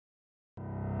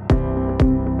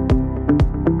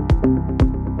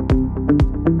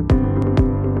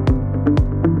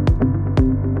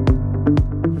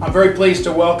I'm very pleased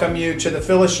to welcome you to the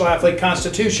Phyllis Schlafly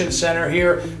Constitution Center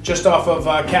here just off of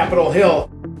Capitol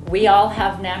Hill. We all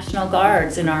have National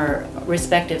Guards in our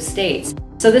respective states.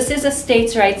 So this is a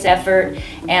states' rights effort,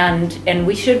 and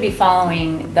we should be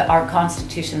following our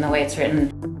Constitution the way it's written.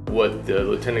 What the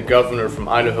Lieutenant Governor from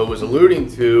Idaho was alluding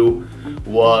to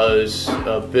was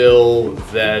a bill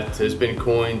that has been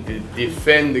coined the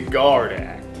Defend the Guard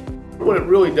Act. What it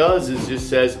really does is just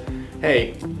says,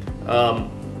 hey,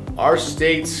 our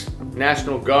state's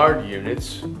National Guard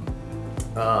units,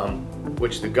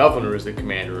 which the governor is the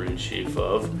commander-in-chief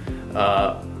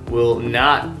of, will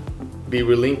not be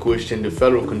relinquished into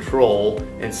federal control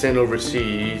and sent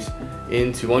overseas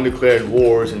into undeclared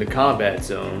wars into combat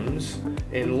zones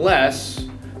unless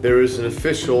there is an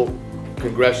official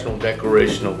congressional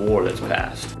declaration of war that's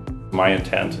passed. My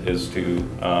intent is to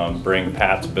bring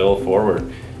Pat's bill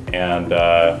forward, and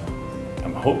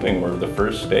I'm hoping we're the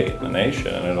first state in the nation,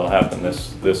 and it'll happen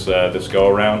this go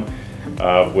around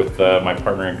with my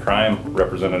partner in crime,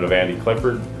 Representative Andy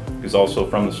Clifford, who's also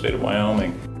from the state of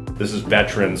Wyoming. This is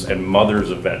veterans and mothers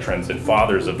of veterans and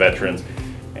fathers of veterans,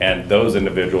 and those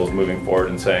individuals moving forward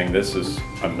and saying this is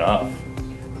enough.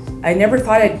 I never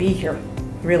thought I'd be here,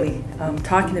 really,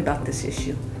 talking about this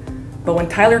issue. But when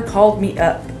Tyler called me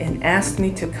up and asked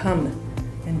me to come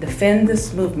and defend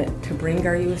this movement to bring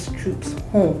our U.S. troops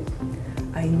home,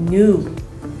 I knew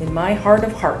in my heart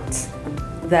of hearts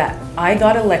that I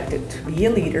got elected to be a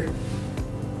leader,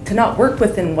 to not work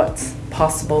within what's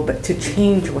possible, but to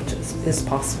change what is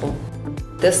possible.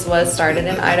 This was started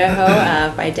in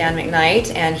Idaho by Dan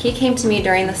McKnight, and he came to me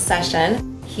during the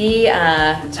session. He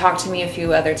talked to me a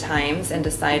few other times and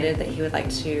decided that he would like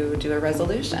to do a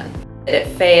resolution. It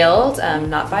failed,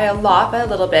 not by a lot, but a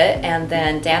little bit, and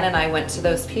then Dan and I went to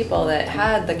those people that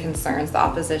had the concerns, the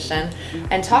opposition,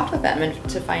 and talked with them and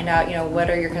to find out, what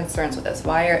are your concerns with this?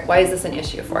 Why is this an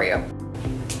issue for you?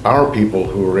 Our people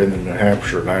who are in the New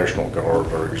Hampshire National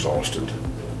Guard are exhausted.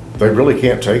 They really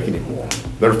can't take anymore.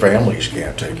 Their families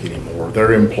can't take anymore.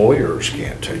 Their employers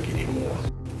can't take anymore.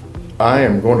 I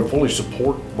am going to fully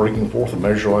support bringing forth a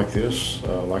measure like this,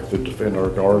 like the Defend Our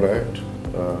Guard Act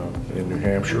in New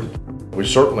Hampshire. We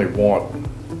certainly want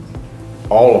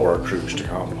all of our troops to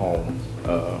come home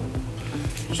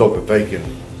so that they can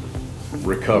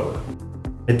recover.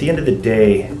 At the end of the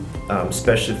day,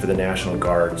 especially for the National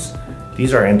Guards,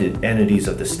 these are entities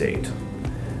of the state.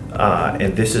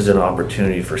 And this is an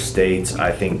opportunity for states,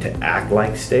 I think, to act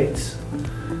like states,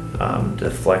 to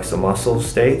flex the muscle of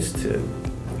states,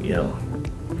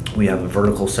 we have a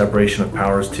vertical separation of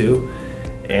powers too,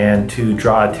 and to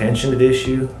draw attention to the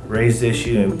issue, raise the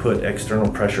issue, and put external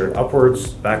pressure upwards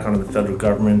back onto the federal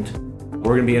government.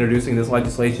 We're going to be introducing this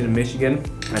legislation in Michigan.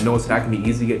 I know it's not going to be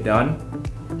easy to get done,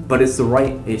 but it's the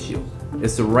right issue.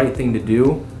 It's the right thing to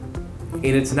do, and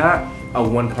it's not a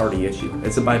one-party issue.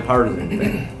 It's a bipartisan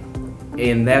thing,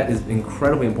 and that is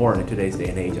incredibly important in today's day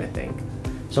and age, I think.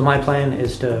 So my plan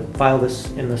is to file this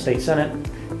in the state Senate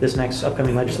this next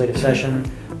upcoming legislative session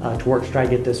to work to try to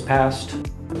get this passed.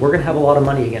 We're going to have a lot of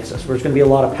money against us. There's going to be a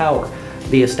lot of power.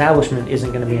 The establishment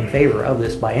isn't going to be in favor of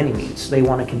this by any means. They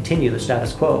want to continue the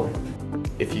status quo.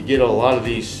 If you get a lot of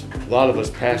us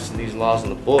passing these laws in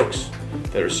the books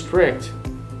that are strict,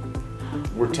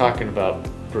 we're talking about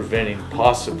preventing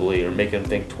possibly or making them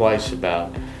think twice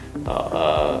about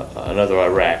another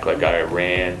Iraq like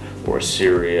Iran or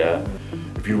Syria.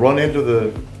 If you run into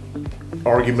the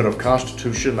argument of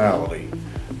constitutionality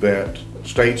that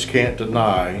states can't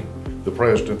deny the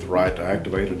president the right to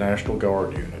activate a National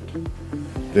Guard unit,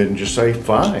 then just say,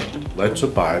 fine, let's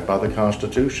abide by the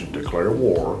Constitution, declare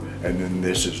war, and then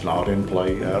this is not in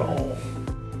play at all.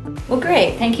 Well,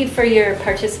 great. Thank you for your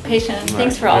participation.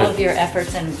 Thanks for all of your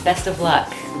efforts, and best of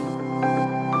luck.